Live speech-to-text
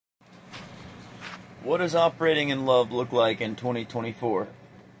What does operating in love look like in 2024?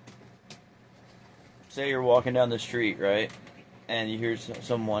 Say you're walking down the street, right? And you hear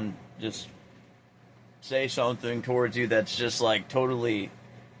someone just say something towards you that's just like totally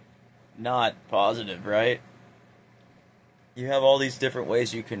not positive, right? You have all these different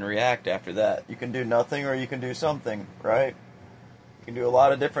ways you can react after that. You can do nothing or you can do something, right? You can do a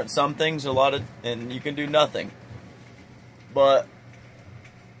lot of different somethings, and you can do nothing. But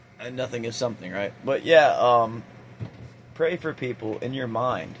and nothing is something, right? But yeah, pray for people in your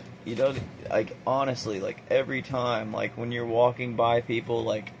mind. You don't, like, honestly, like, every time, like, when you're walking by people,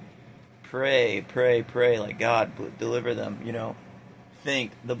 like, pray, like, God, deliver them,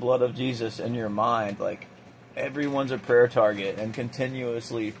 think the blood of Jesus in your mind, like, everyone's a prayer target, and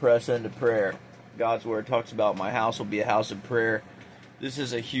continuously press into prayer. God's word talks about my house will be a house of prayer. This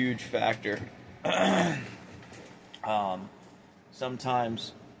is a huge factor.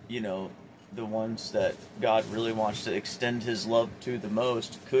 Sometimes, the ones that God really wants to extend His love to the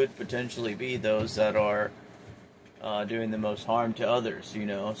most could potentially be those that are doing the most harm to others,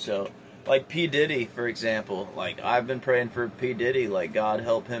 So, like P. Diddy, for example, like, I've been praying for P. Diddy, like, God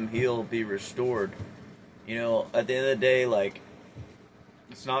help him heal, be restored. At the end of the day, like,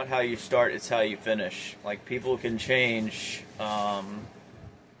 it's not how you start, it's how you finish. Like, people can change,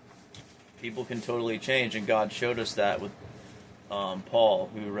 people can totally change, and God showed us that with Paul,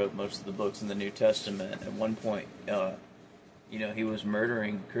 who wrote most of the books in the New Testament. At one point, he was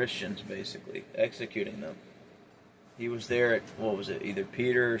murdering Christians, basically, executing them. He was there at, what was it, either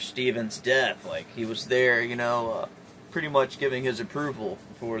Peter or Stephen's death. Like, he was there, pretty much giving his approval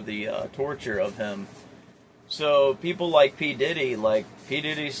for the torture of him. So, people like P.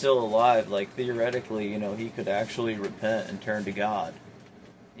 Diddy's still alive. Like, theoretically, he could actually repent and turn to God.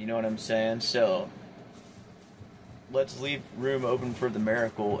 You know what I'm saying? So, let's leave room open for the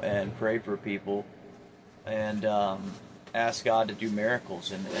miracle and pray for people and ask God to do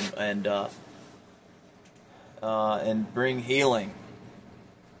miracles and bring healing.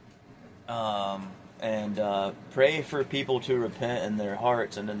 And pray for people to repent in their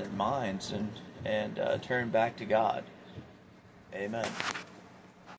hearts and in their minds and turn back to God. Amen.